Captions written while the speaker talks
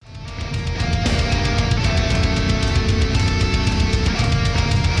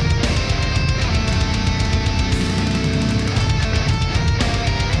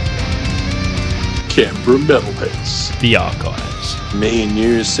Canberra Metalheads. The Archives. Me and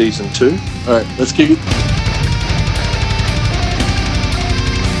You Season 2. Alright, let's kick it.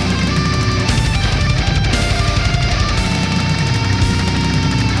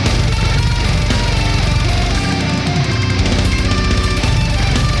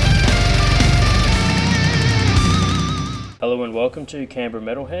 Hello and welcome to Canberra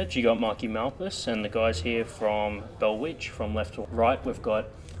Metalheads. You got Marky Malpas and the guys here from Bellwitch. From left to right, we've got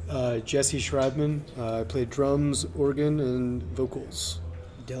Jesse Schreibman. I play drums, organ, and vocals.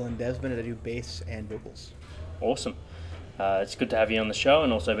 Dylan Desmond, I do bass and vocals. Awesome. It's good to have you on the show,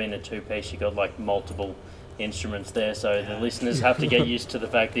 and also being a two-piece, you got like multiple instruments there, so the listeners have to get used to the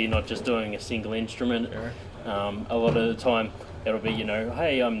fact that you're not just doing a single instrument. Sure. A lot of the time it'll be,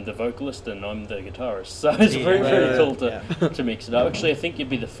 hey, I'm the vocalist and I'm the guitarist. So it's very cool to mix it up. Actually, I think you'd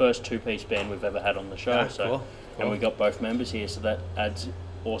be the first two-piece band we've ever had on the show. Cool. And we got both members here, so that adds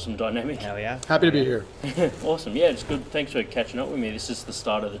awesome dynamic. Hell yeah. Happy to be here. Awesome. Yeah, it's good. Thanks for catching up with me. This is the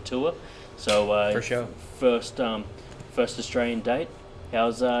start of the tour. So For sure. First Australian date.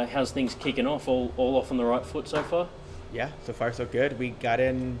 How's things kicking off? All off on the right foot so far? Yeah, so far so good. We got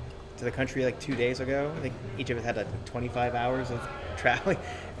in to the country like 2 days ago. I think each of us had like 25 hours of traveling,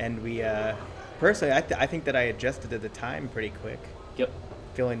 and we personally, I think that I adjusted to the time pretty quick. Yep.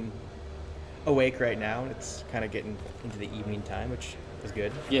 Feeling awake right now, and it's kind of getting into the evening time, which is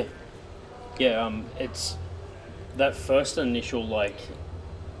good. Yeah. It's that first initial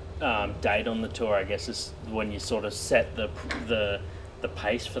date on the tour, I guess, is when you sort of set the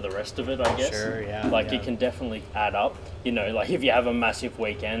pace for the rest of it, I guess. Sure, yeah. It can definitely add up. If you have a massive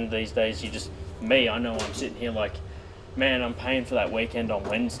weekend these days, I know I'm sitting here like, man, I'm paying for that weekend on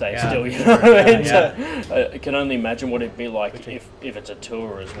Wednesday still, you know what I mean? Yeah. So, I can only imagine what it'd be like if it's a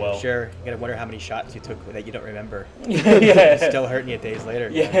tour as well. Sure. You gotta wonder how many shots you took that you don't remember. Yeah. Still hurting you days later.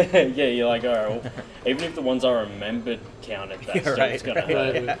 Yeah, you're like, all right, well, even if the ones I remembered counted, that still is going to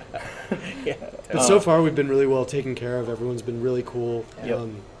hurt. Yeah. But so far, we've been really well taken care of. Everyone's been really cool. Yep.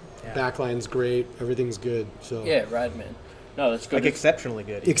 Backline's great. Everything's good. So Yeah, rad, man. No, that's good. Like exceptionally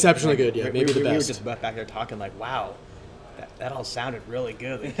good. Exceptionally good, yeah. Maybe the we were best. just back there talking like, wow, that all sounded really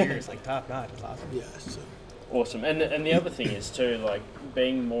good. Like here, it's like top notch. It's awesome. Yeah. So. Awesome. And the other thing is too, like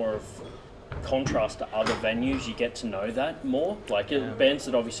being more of contrast to other venues, you get to know that more. Bands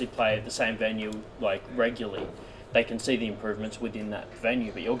that obviously play at the same venue like regularly, they can see the improvements within that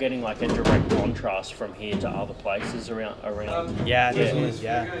venue, but you're getting like a direct contrast from here to other places around. Yeah,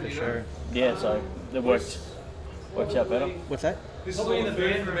 for sure. Yeah, so it works out better. What's that?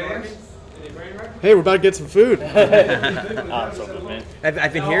 Hey, we're about to get some food. It's all good, man.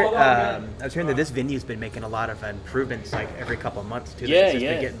 I've been here. I was hearing that this venue's been making a lot of improvements, like every couple of months too. Yeah, It's just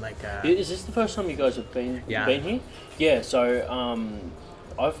yeah. been getting like. Is this the first time you guys have been here? Yeah. So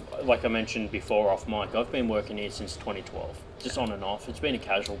I've, like I mentioned before off mic, I've been working here since 2012, just on and off. It's been a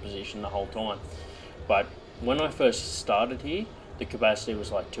casual position the whole time, but when I first started here, the capacity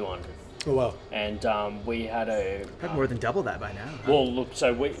was like 200. Oh, wow. And we had Probably more than double that by now. Well, look,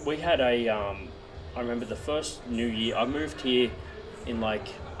 so we had I remember the first New Year, I moved here in I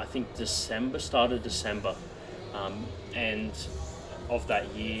think start of December, and of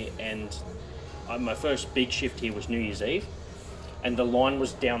that year, and my first big shift here was New Year's Eve, and the line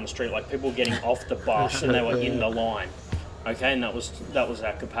was down the street, like people were getting off the bus and they were in the line, okay, and that was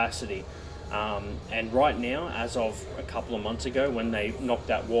our capacity. And right now, as of a couple of months ago, when they knocked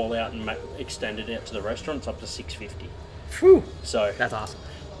that wall out and extended it to the restaurant, it's up to 650. Phew. So That's awesome.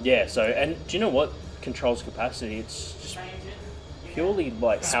 yeah. So, and do you know what controls capacity? It's just purely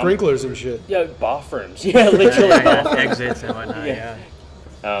like Sprinklers and shit. Yeah, bathrooms. Yeah, literally. Exits and whatnot.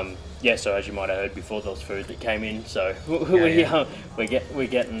 Yeah. So as you might have heard before, there was food that came in. So we're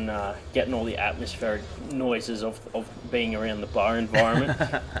getting all the atmospheric noises of being around the bar environment.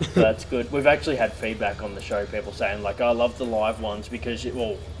 So that's good. We've actually had feedback on the show, people saying like, I love the live ones because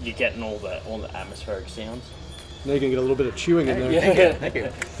you're getting all the atmospheric sounds. Now you can get a little bit of chewing in there. Yeah. Thank you.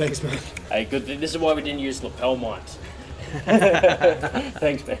 Thanks, man. Hey, good. This is why we didn't use lapel mics.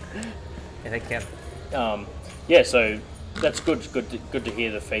 Thanks, man. Yeah, thank you. So that's good. Good to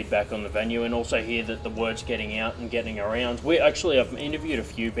hear the feedback on the venue, and also hear that the word's getting out and getting around. I've interviewed a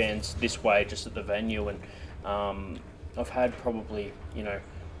few bands this way just at the venue, and I've had probably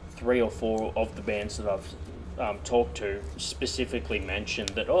 3 or 4 of the bands that I've talked to specifically mentioned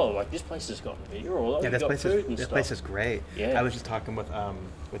that this place has gotten bigger, or this got food and this stuff. place is great. Yeah. I was just talking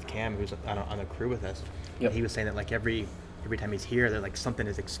with Cam, who's on the crew with us. Yep. And he was saying that like every time he's here, that like something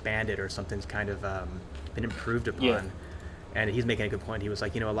is expanded or something's kind of been improved upon. Yeah. And he's making a good point. He was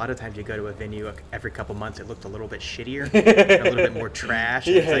like, a lot of times you go to a venue every couple months, it looked a little bit shittier, a little bit more trash.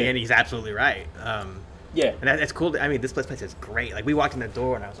 Yeah. And he's absolutely right. Yeah. And that's cool. I mean, this place is great. Like, we walked in the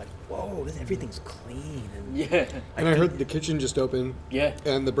door, and I was like, whoa, everything's clean. And Yeah. And I heard the kitchen just opened, Yeah.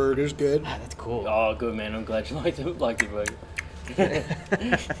 and the burger's good. that's cool. Oh, good man. I'm glad you liked the burger.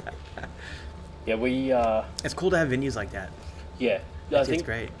 Yeah, we. It's cool to have venues like that. Yeah, I It's think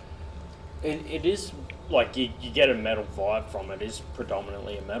great. it is like you get a metal vibe from it. It's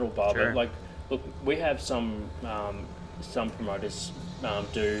predominantly a metal bar, Sure. but like, look, we have some promoters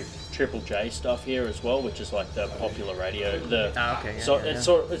do Triple J stuff here as well, which is like the popular radio. The Okay. Yeah, so yeah, it's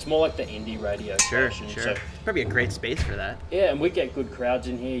yeah. it's more like the indie radio Sure, station. sure. So Probably a great space for that. yeah, and we get good crowds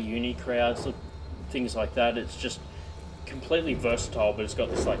in here, uni crowds, look, things like that. It's just completely versatile, but it's got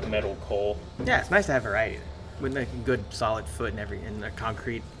this like metal core. Yeah, it's nice to have variety with a good solid foot and a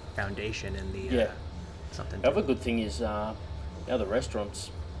concrete foundation and the Yeah. something. The other good thing is the restaurant's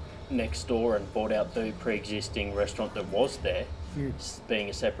next door and bought out the pre-existing restaurant that was there. Being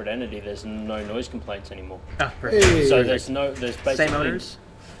a separate entity, there's no noise complaints anymore. Oh, perfect. Hey. So there's basically Same owners.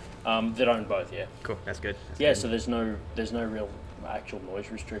 that own both. Yeah. Cool. That's good. That's Yeah. good. So there's no real actual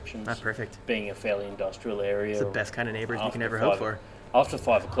noise restrictions. Ah, perfect. Being a fairly industrial area. It's the best kind of neighbors you can after ever hope 5 for. After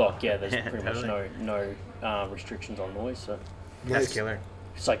 5 o'clock, yeah, there's Yeah, pretty totally. much no restrictions on noise. So That's Nice. killer.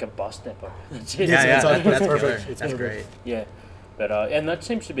 it's like a bus depot. That's it. Yeah, it's that's perfect. killer. It's That's perfect. great. Yeah, but and that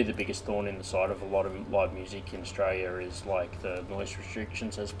seems to be the biggest thorn in the side of a lot of live music in Australia is like the noise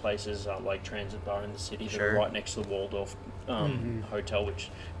restrictions. There's places like Transit Bar in the city that Sure. are right next to the Waldorf hotel, which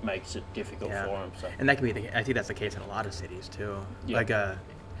makes it difficult Yeah. for them. So And that can be I think that's the case in a lot of cities too. Yeah. Like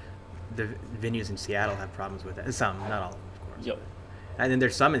the venues in Seattle have problems with it. Some, not all, of course. yep, And then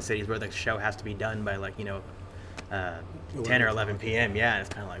there's some in cities where the show has to be done by 10 or 11 p.m. Yeah, and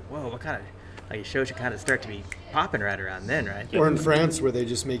it's kind of like, whoa, what kind of your show should kind of start to be popping right around then, right? Or in France, where they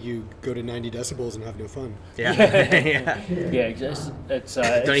just make you go to 90 decibels and have no fun. Yeah. yeah. yeah, it's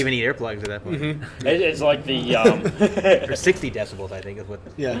Don't even need earplugs at that point. it's like the Or 60 decibels, I think, is what.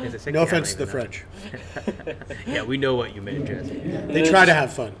 Yeah. Is it 60? No I don't offense to the even know. French. Yeah, we know what you meant, Jesse. They try to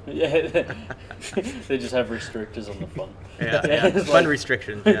have fun. yeah, they just have restrictors on the fun. Yeah, It's fun like-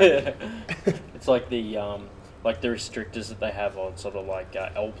 restrictions. Yeah. It's like the restrictors that they have on sort of like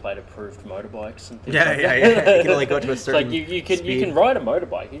L-plate approved motorbikes and things Yeah, like yeah, that. yeah. You can only go to a It's certain like you speed. can ride a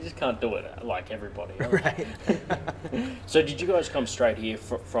motorbike, you just can't do it like everybody else. Right. So did you guys come straight here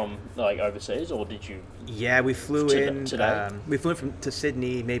from like overseas, or did you? Yeah, we flew in Today? We flew in to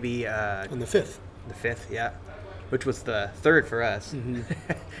Sydney, maybe On the 5th. the 5th, yeah, which was the 3rd for us.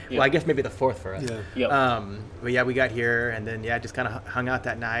 Yeah. Well, I guess maybe the 4th for us. Yeah. Yep. But yeah, we got here and then just kind of hung out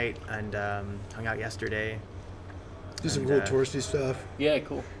that night and hung out yesterday. Do some And, cool touristy stuff. Yeah,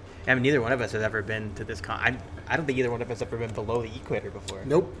 cool. I mean, neither one of us has ever been to this I don't think either one of us has ever been below the equator before.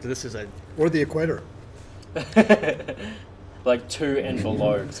 Nope. So this is Or the equator. Like to and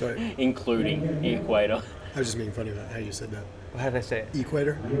below, Sorry. including the equator. I was just making fun of how you said that. how did I say it?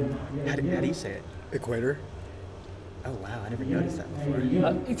 Equator? How do you say it? Equator? Oh wow, I never noticed that before.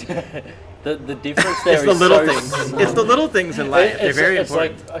 The difference there It's is the little so things. small. It's the little things in life. They're very it's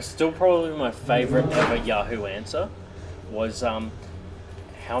important. like still probably my favorite ever Yahoo answer was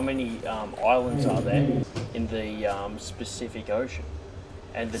how many islands are there in the Pacific Ocean?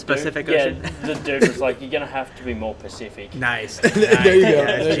 And the Pacific dude, Ocean? Yeah, the dude was like, "You're gonna have to be more Pacific." Nice. There you go. Yeah,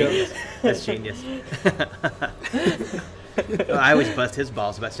 There you that's genius. I always bust his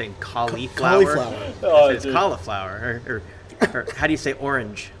balls about saying cauliflower. Cauliflower. Oh, It's dude. cauliflower. Or how do you say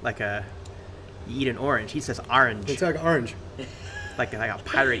orange? You eat an orange. He says orange. It's like orange. Like a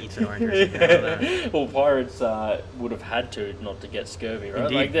pirate eats an orange or something. I don't know. Well, pirates would have had to not to get scurvy, right?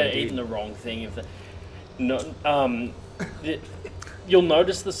 Indeed, like they're indeed. eating the wrong thing. If you'll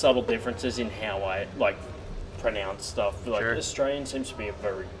notice the subtle differences in how I pronounce stuff. Like Sure. Australian seems to be a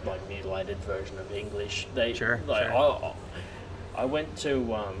very mutilated version of English. Sure. I went to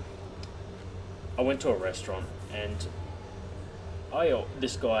a restaurant and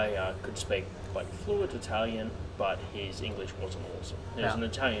this guy could speak fluent Italian, but his English wasn't awesome. It was Yeah. an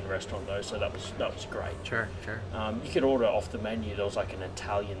Italian restaurant though, so that was great. Sure. You could order off the menu. There was like an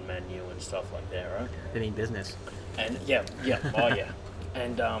Italian menu and stuff like that, right? They mean business. And yeah, oh yeah.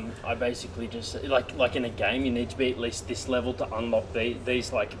 And I basically just like in a game, you need to be at least this level to unlock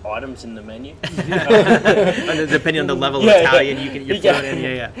these items in the menu. Depending on the level of Yeah, Italian yeah. you're fluent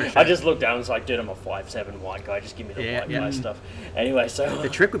in. Yeah, for sure. I just looked down and was like, dude, I'm a 5'7" white guy. Just give me the white guy stuff. Anyway, so The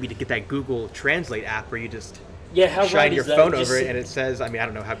trick would be to get that Google Translate app where you just Yeah, how shine right your is that? phone Just over it sit- and it says, I mean, I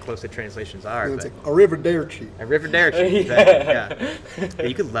don't know how close the translations are, And it's but like arrivederci. a Riverdare, exactly, yeah.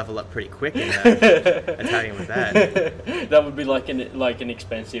 You could level up pretty quick in Italian with that. That would be like an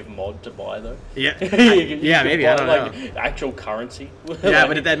expensive mod to buy though. Yeah, You yeah, could maybe, buy, I don't like, know. actual currency. Yeah,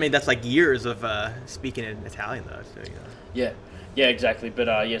 Like- but that's like years of speaking in Italian though. So, Yeah, exactly. But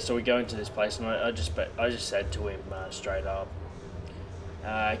so we go into this place, and I just said to him straight up,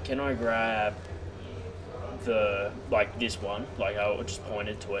 "Can I grab this one?" Like I just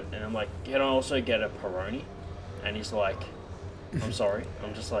pointed to it, and I'm like, "Can I also get a Peroni?" And he's like, "I'm sorry."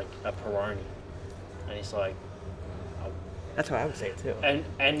 I'm just like, "A Peroni," and he's like, That's how I would say it too.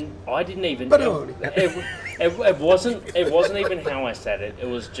 and I didn't even. Peroni. It wasn't even how I said it. It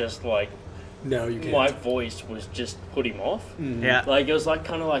was just like. No, you can't. My voice was just put him off. Yeah. Like it was like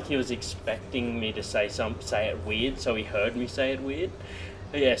kind of like he was expecting me to say it weird, so he heard me say it weird.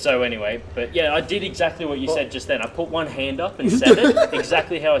 Yeah. So anyway, but yeah, I did exactly what you said just then. I put one hand up and said it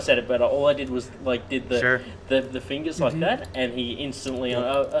exactly how I said it, but all I did was like did the Sure. the fingers like that, and he instantly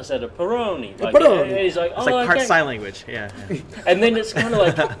I said a Peroni. Like, Peroni. and he's like, It's oh, like part okay. sign language. Yeah. And then it's kind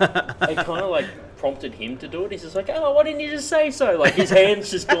of like prompted him to do it. He's just like, oh, why didn't you just say so? Like his hand's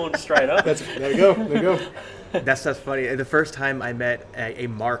just going straight up. There you go. There you go. That's funny. The first time I met a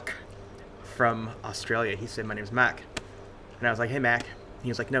Mark from Australia, he said, "My name's Mac," and I was like, "Hey, Mac." He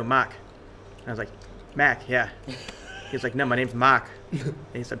was like, "No, Mark." And I was like, "Mac, yeah." He was like, "No, my name's Mark." And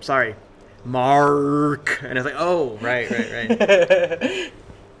he said, "I'm sorry, Mark." And I was like, "Oh, right."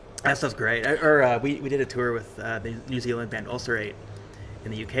 That stuff's great. We did a tour with the New Zealand band Ulcerate in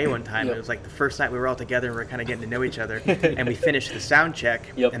the UK one time. Yep. It was like the first night we were all together and we were kind of getting to know each other. And we finished the sound check.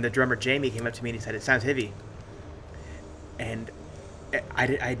 Yep. And the drummer Jamie came up to me and he said, "It sounds heavy." And I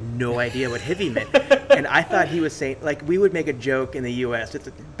had no idea what heavy meant. And I thought he was saying, like, we would make a joke in the US. It's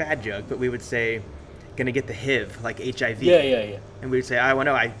a bad joke, but we would say, "Gonna get the HIV," like HIV. Yeah. And we would say, "I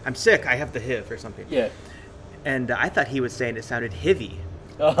know, I'm sick. I have the HIV," or something. Yeah. And I thought he was saying it sounded heavy.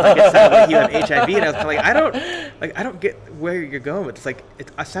 Like it sounded like you have HIV, and I was kind of like, I don't get where you're going with this. Like, it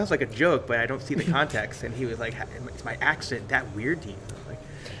sounds like a joke, but I don't see the context. And he was like, "Is my accent that weird to you?" Like,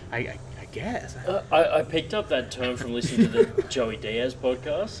 I guess. I picked up that term from listening to the Joey Diaz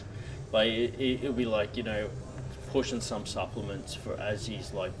podcast. Like it'll be like, you know, pushing some supplements for as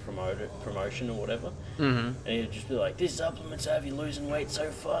he's like promotion or whatever, and he'd just be like, "These supplements have you losing weight so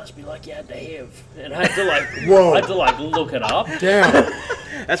fast, be like you had to have," and I had to like, Whoa. I had to like look it up. Damn.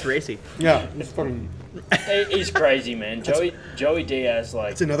 That's racy. Yeah, it's fucking. He's crazy, man. Joey Diaz,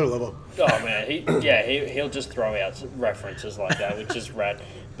 like, It's another level. oh man, he'll just throw out references like that, which is rad.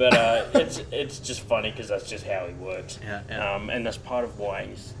 But it's just funny because that's just how he works. Yeah. And that's part of why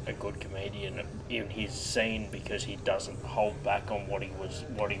he's a good comedian in his scene, because he doesn't hold back on what he would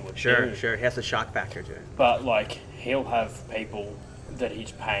do. Sure. He has a shock factor to it. But like he'll have people that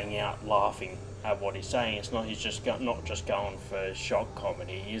he's paying out laughing at what he's saying. It's not not just going for shock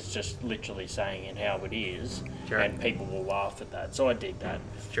comedy. He's just literally saying it how it is, Sure. and people will laugh at that. So I dig that.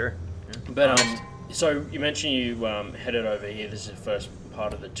 Sure. Yeah. But so you mentioned you headed over here. This is the first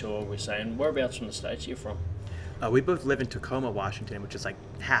part of the tour. We're saying, whereabouts from the States are you from? We both live in Tacoma, Washington, which is like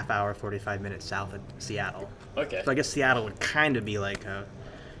half hour, 45 minutes south of Seattle. Okay. So I guess Seattle would kind of be like a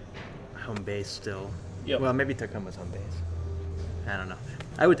home base still. Yep. Well, maybe Tacoma's home base. I don't know.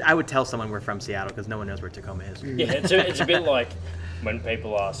 I would tell someone we're from Seattle because no one knows where Tacoma is. Yeah, it's a bit like when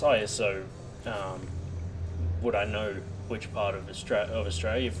people ask, "Oh, yeah, so would I know which part of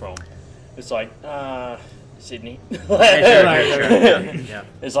Australia you're from?" It's like, Sydney. Sure. Yeah.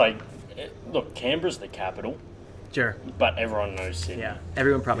 It's like, look, Canberra's the capital, Sure. but everyone knows Sydney. Yeah.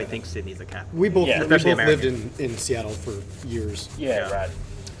 Everyone probably thinks Sydney's the capital. We both Yeah, lived especially in Seattle for years. Yeah, Yeah. right.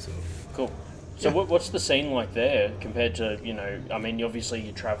 So Cool. So Yeah. what's the scene like there compared to, you know, I mean, obviously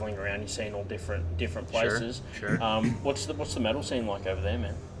you're traveling around, you're seeing all different places. Sure. What's the metal scene like over there,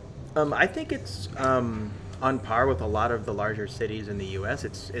 man? I think it's on par with a lot of the larger cities in the U.S.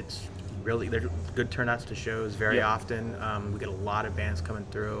 It's really, there's good turnouts to shows very Yeah. often. We get a lot of bands coming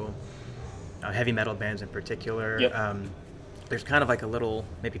through, heavy metal bands in particular. Yep. There's kind of like a little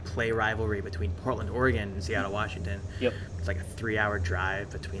maybe play rivalry between Portland, Oregon and Seattle, Washington. Yep. It's like a 3-hour drive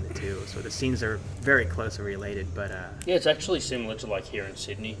between the two. So the scenes are very closely related, but Yeah, it's actually similar to like here in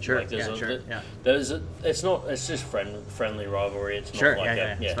Sydney. Sure, Like there's yeah, a, sure, yeah. It's just friendly rivalry. It's not sure, like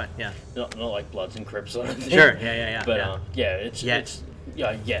yeah, it's fine, yeah. not like Bloods and Crips or anything. Sure, yeah. But yeah. it's Yet. it's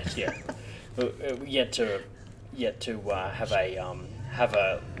yes, yeah. Yet to have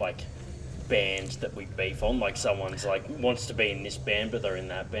a like bands that we beef on, like someone's like wants to be in this band but they're in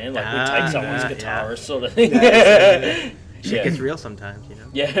that band, like we take someone's yeah. guitarist sort of thing. Shit gets real sometimes,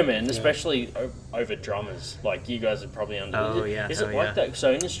 Yeah, man, especially over drummers. Like, you guys are probably under. Oh, yeah. Is it like that?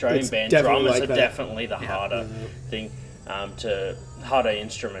 So in Australian It's band, definitely drummers like are that. definitely the harder thing, harder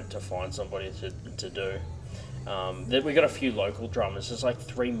instrument to find somebody to do. We got a few local drummers. There's like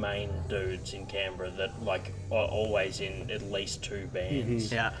 3 main dudes in Canberra that like are always in at least 2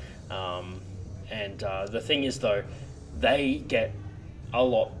 bands. Yeah. And the thing is, though, they get a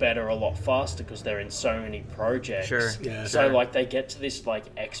lot better, a lot faster because they're in so many projects. Sure. Yeah. So like they get to this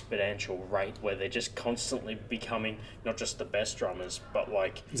like exponential rate where they're just constantly becoming not just the best drummers, but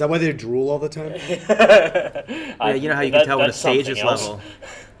like Is that why they drool all the time? Yeah, you know how you can tell when a that's stage is something else. level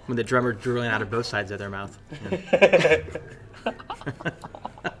when the drummer drooling out of both sides of their mouth.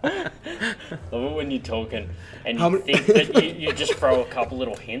 Love it when you're talking and How you many- think that you just throw a couple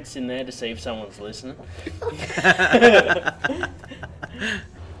little hints in there to see if someone's listening.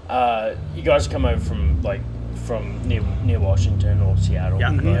 You guys come over from near Washington or Seattle,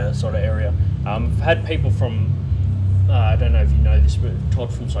 sort of area. I've had people from I don't know if you know this, but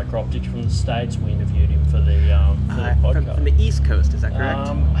Todd from Psychroptic from the States. We interviewed him for the podcast. From the East Coast, is that correct?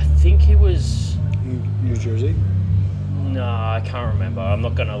 I think he was. New Jersey? No, I can't remember. I'm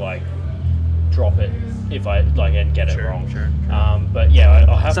not gonna like drop it if I like and get it wrong. Sure. But yeah,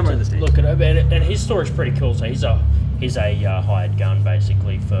 I'll have Somewhere in the to States. look it up. And his story's pretty cool. So he's a hired gun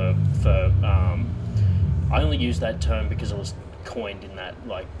basically for. I only use that term because it was coined in that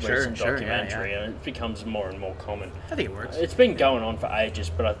like recent documentary, and it becomes more and more common. I think it works. It's been going on for ages,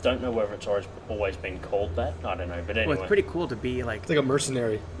 but I don't know whether it's always been called that. I don't know, but anyway. Well, it's pretty cool to be like. It's like a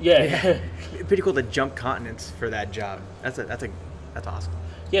mercenary. Yeah. Pretty cool to jump continents for that job. That's awesome.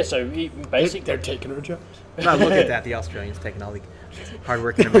 Yeah, so he basically They're taking our jobs. Now look at that. The Australians taking all the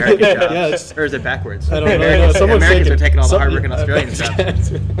hardworking American jobs. Yeah, it's- Or is it backwards? I don't know. Someone's Americans are taking all the some- hardworking Australian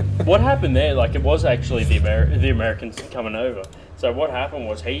jobs. what happened there, like it was actually the Americans coming over. So what happened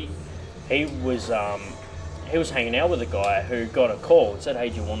was he was hanging out with a guy who got a call and said, "Hey,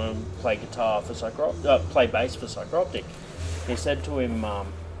 do you want to play guitar for play bass for Psychroptic?" He said to him,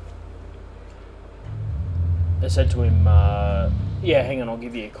 "Yeah, hang on, I'll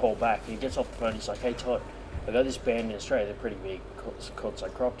give you a call back." He gets off the phone. He's like, "Hey Todd, I got this band in Australia. They're pretty big, called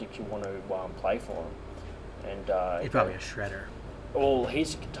Psychroptic. You want to play for them?" And He's probably a shredder. well,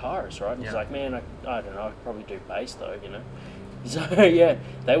 he's a guitarist, right? And he's Yeah. like, "Man, I don't know. I could probably do bass though, you know." So yeah,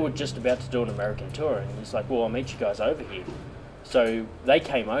 they were just about to do an American tour, and he's like, "Well, I'll meet you guys over here." So they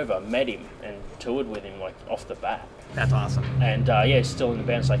came over, met him, and toured with him like off the bat. That's awesome. And yeah, still in the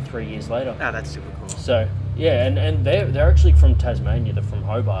band. It's like 3 years later. Ah, that's super cool. So yeah, and they're actually from Tasmania. They're from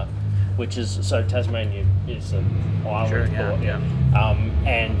Hobart, which is so Tasmania is an island. Sure, yeah, port, yeah.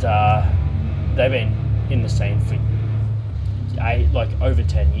 And they've been in the scene for over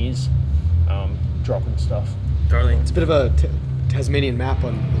 10 years, dropping stuff. Totally. It's a bit of a Tasmanian map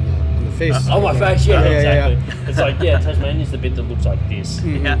on the face. Oh, my face, yeah, Yeah. exactly. It's like, yeah, Tasmania's the bit that looks like this.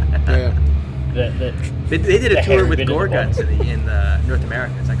 Yeah. Yeah. They did a the tour hairy with bit at the Gorguts bottom. in North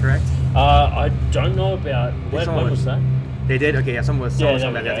America. Is that correct? I don't know about when was that? They did. Okay, yeah. Someone was Yeah,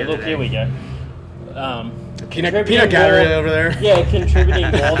 talking there we about that go. the other Look, day. here we go. Peanut Contributing gallery more- over there. Yeah,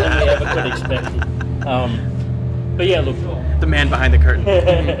 contributing more than we ever could expect. But yeah, look, The man behind the curtain.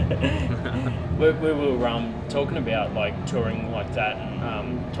 we were talking about like touring like that,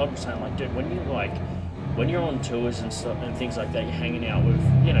 and Todd was saying like, dude, when you're on tours and stuff and things like that, you're hanging out with,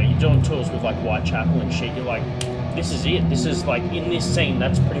 you're doing tours with like Whitechapel and shit. You're like, this is it. This is like in this scene.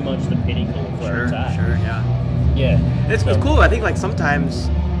 That's pretty much the pinnacle of where it's at. Sure, yeah. Yeah, It's So- cool. I think like sometimes,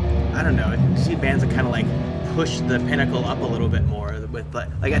 I don't know, you see bands that kind of like push the pinnacle up a little bit more. With like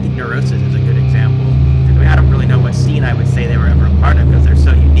I think Neurosis is a good example. I mean, I don't really know what scene I would say they were ever a part of because they're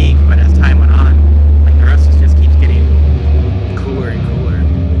so unique. But as time went on, like Neurosis just keeps getting cooler and cooler.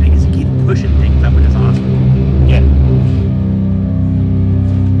 And you just keep pushing things up, which is awesome. Yeah.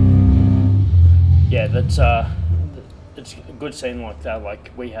 Yeah, that's it's a good scene like that.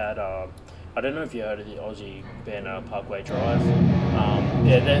 Like we had, I don't know if you heard of the Aussie band Parkway Drive.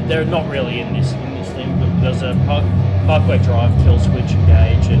 Yeah, they're not really in this thing, but there's a Parkway Drive, Killswitch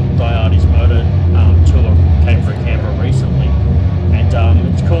Engage, and Diodes Motor tour came through Canberra recently, and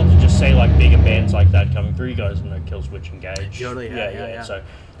it's cool to just see like bigger bands like that coming through. You guys know Killswitch Engage. Totally, yeah. So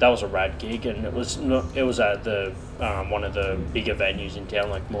that was a rad gig, and it was at the one of the bigger venues in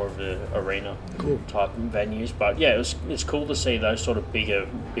town, like more of the arena type venues. But yeah, it's cool to see those sort of bigger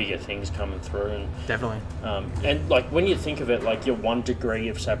things coming through, and Definitely. and like when you think of it, like you're 1 degree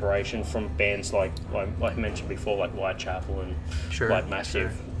of separation from bands like I mentioned before, like Whitechapel and like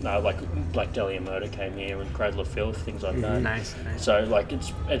Massive, like Black Dahlia Murder came here and Cradle of Filth, things like that. Nice. So like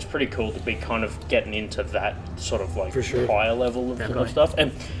it's pretty cool to be kind of getting into that sort of like higher level of stuff.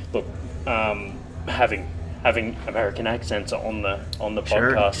 And look, having American accents on the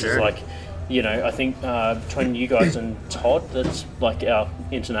podcast is like, you know, I think between you guys and Todd, that's like our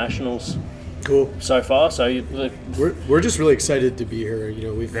internationals. Cool. So far, so we're just really excited to be here. You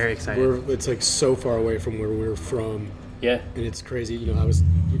know, very excited. It's like so far away from where we're from. Yeah. And it's crazy. You know, I was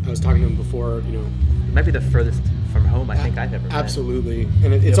talking to him before. You know, it might be the furthest from home I think I've ever been. Absolutely.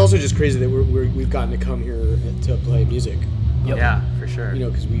 And it's also just crazy that we've gotten to come here to play music. Yep. Yeah, for sure. You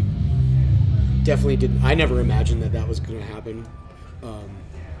know, because we definitely didn't. I never imagined that was going to happen.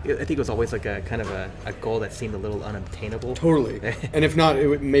 I think it was always like a kind of a goal that seemed a little unobtainable. Totally. And if not,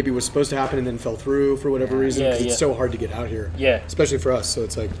 maybe was supposed to happen and then fell through for whatever reason. Because it's so hard to get out here. Yeah. Especially for us. So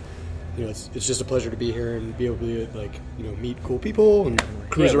it's like, you know, it's just a pleasure to be here and be able to, like, you know, meet cool people and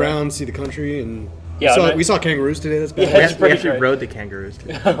cruise around, see the country, and we saw kangaroos today. That's bad. Yeah, we actually rode the kangaroos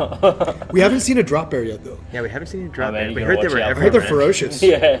today. We haven't seen a drop bear yet, though. Yeah, we haven't seen a drop man, bear. you We gotta heard they watch were out. everywhere. I heard they're ferocious.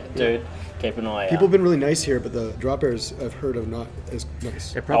 Yeah, dude. Keep an eye out. People have been really nice here, but the drop bears I've heard of not as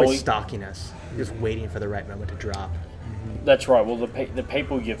nice. They're probably stalking us, just waiting for the right moment to drop. That's right. Well, the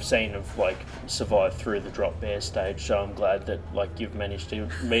people you've seen have like survived through the drop bear stage, so I'm glad that like you've managed to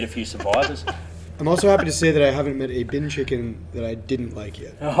meet a few survivors. I'm also happy to say that I haven't met a bin chicken that I didn't like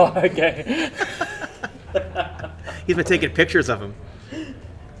yet. Oh, okay. He's been taking pictures of them.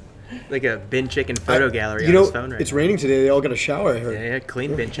 Like a bin chicken photo gallery on his phone right it's now. raining today. They all got a shower, I heard. Yeah,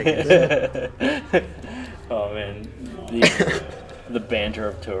 clean bin chickens. Oh, man. The banter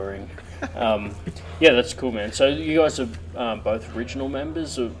of touring. Yeah, that's cool, man. So you guys are both original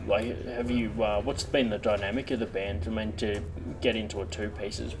members? Or, like, have you? What's been the dynamic of the band? I mean, to get into a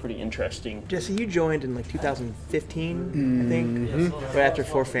two-piece is pretty interesting. Jesse, you joined in like 2015, I think, right after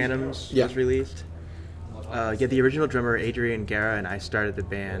Four Phantoms was released. The original drummer Adrian Guerra and I started the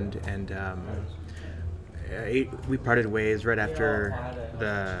band, and we parted ways right after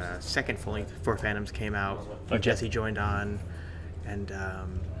the second full-length Four Phantoms came out. When Jesse joined on, and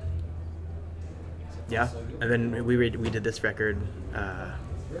and then we did this record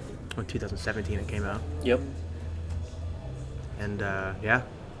in 2017. It came out. Yep. And I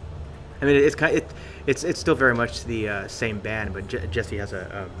mean, it's still very much the same band, but Jesse has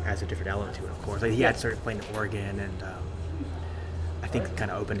a different element to it, of course. Like, he had started playing the organ, and I think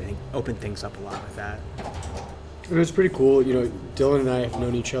kind of opened things up a lot with that. And it was pretty cool. You know, Dylan and I have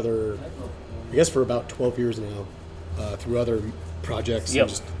known each other, I guess, for about 12 years now, through other projects and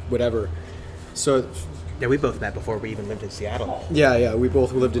just whatever. So yeah, we both met before we even lived in Seattle. Yeah, we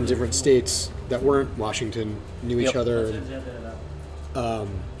both lived in different states that weren't Washington, knew each other. And,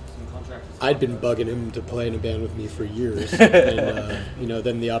 I'd been bugging him to play in a band with me for years, and you know,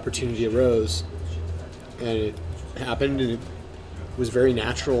 then the opportunity arose, and it happened, and it was very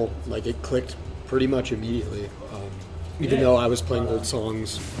natural. Like, it clicked pretty much immediately, even though I was playing old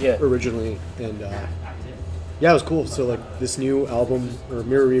songs originally, and it was cool. So like, this new album, or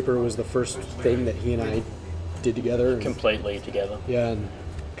Mirror Reaper, was the first thing that he and I did together. Completely together. Yeah, and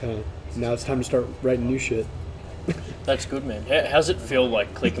kind of now it's time to start writing new shit. That's good, man. How's it feel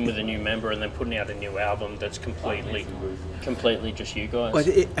like clicking with a new member and then putting out a new album that's completely just you guys? Well,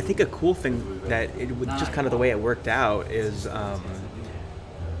 I think a cool thing that just kind of the way it worked out is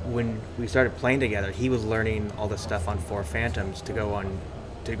when we started playing together, he was learning all the stuff on Four Phantoms to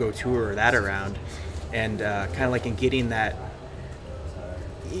go tour that around, and kind of like in getting that,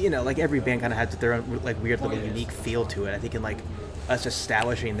 you know, like every band kind of has their own like weird little unique feel to it. I think in like us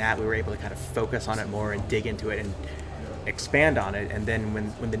establishing that, we were able to kind of focus on it more and dig into it and expand on it. And then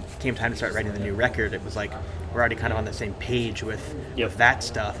when it came time to start writing the new record, it was like we're already kind of on the same page with that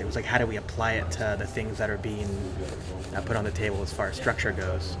stuff. It was like, how do we apply it to the things that are being put on the table as far as structure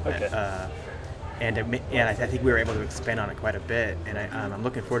goes? Okay. And I think we were able to expand on it quite a bit. And I'm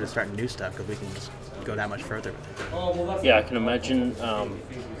looking forward to starting new stuff because we can just go that much further with it. Yeah, I can imagine.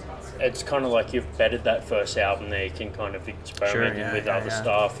 It's kind of like you've bedded that first album there. You can kind of experiment with other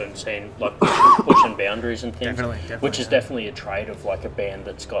stuff and seeing like pushing boundaries and things. Definitely, which is definitely a trait of like a band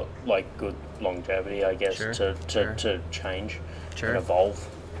that's got like good longevity, I guess, to change and evolve.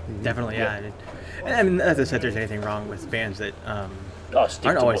 Definitely, yeah. And I mean, as I said, there's anything wrong with bands that stick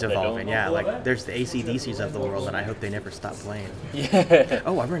aren't to always what they're evolving. doing. Yeah, like there's the AC/DCs of the world, and I hope they never stop playing. Yeah.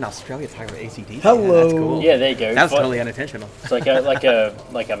 Oh, we're in Australia talking about AC/DC. Hello. That's cool. Yeah, there you go. That was But totally unintentional. It's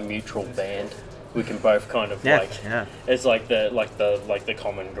like a mutual band. We can both kind of Yeah. It's like the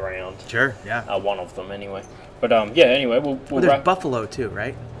common ground. Sure. Yeah. One of them anyway. But yeah. Anyway, we'll There's wrap. Buffalo too,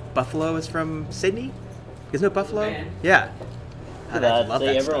 right? Buffalo is from Sydney. Isn't it Buffalo? Yeah. I love See,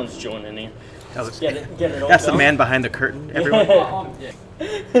 that everyone's stuff. joining in. That was- Get it all That's the going. man behind the curtain. Everyone. Yeah.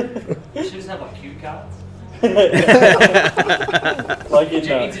 You should just have like cue cards. Like in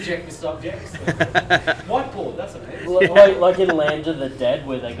Interject the subjects. Whiteboard, that's amazing. like in Land of the Dead,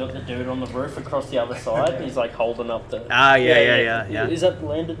 where they got the dude on the roof across the other side. And he's like holding up the. Yeah. Is that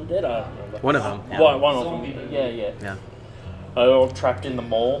Land of the Dead? I don't remember. One of them. Yeah. One of Zombie. them. Yeah. Yeah. All trapped in the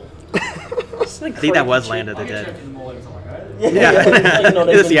mall. I think that was Land of the I get Dead. trapped in the mall every time I go. Yeah. Like not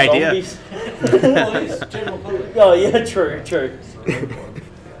That's even the idea. zombies. Well, it is general public. Oh yeah, true.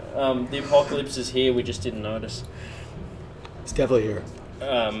 The apocalypse is here. We just didn't notice. It's definitely here.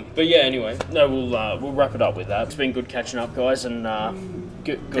 But yeah, anyway, no, we'll wrap it up with that. It's been good catching up, guys, and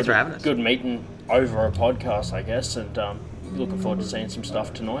good Thanks for having us. Good meeting over a podcast, I guess, and looking forward to seeing some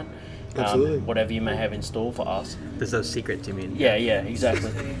stuff tonight. Absolutely. Whatever you may have in store for us. There's those secrets, you mean? Yeah,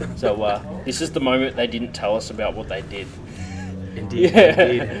 exactly. So this is the moment they didn't tell us about what they did. Indeed. Yeah.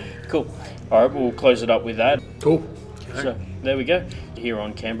 Indeed. Cool. All right, we'll close it up with that. Cool. So there we go. Here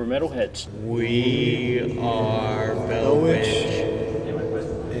on Canberra Metalheads. We are Bellwitch.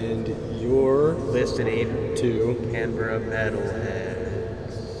 And you're listening to Canberra Metalheads.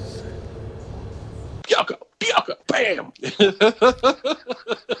 Bam!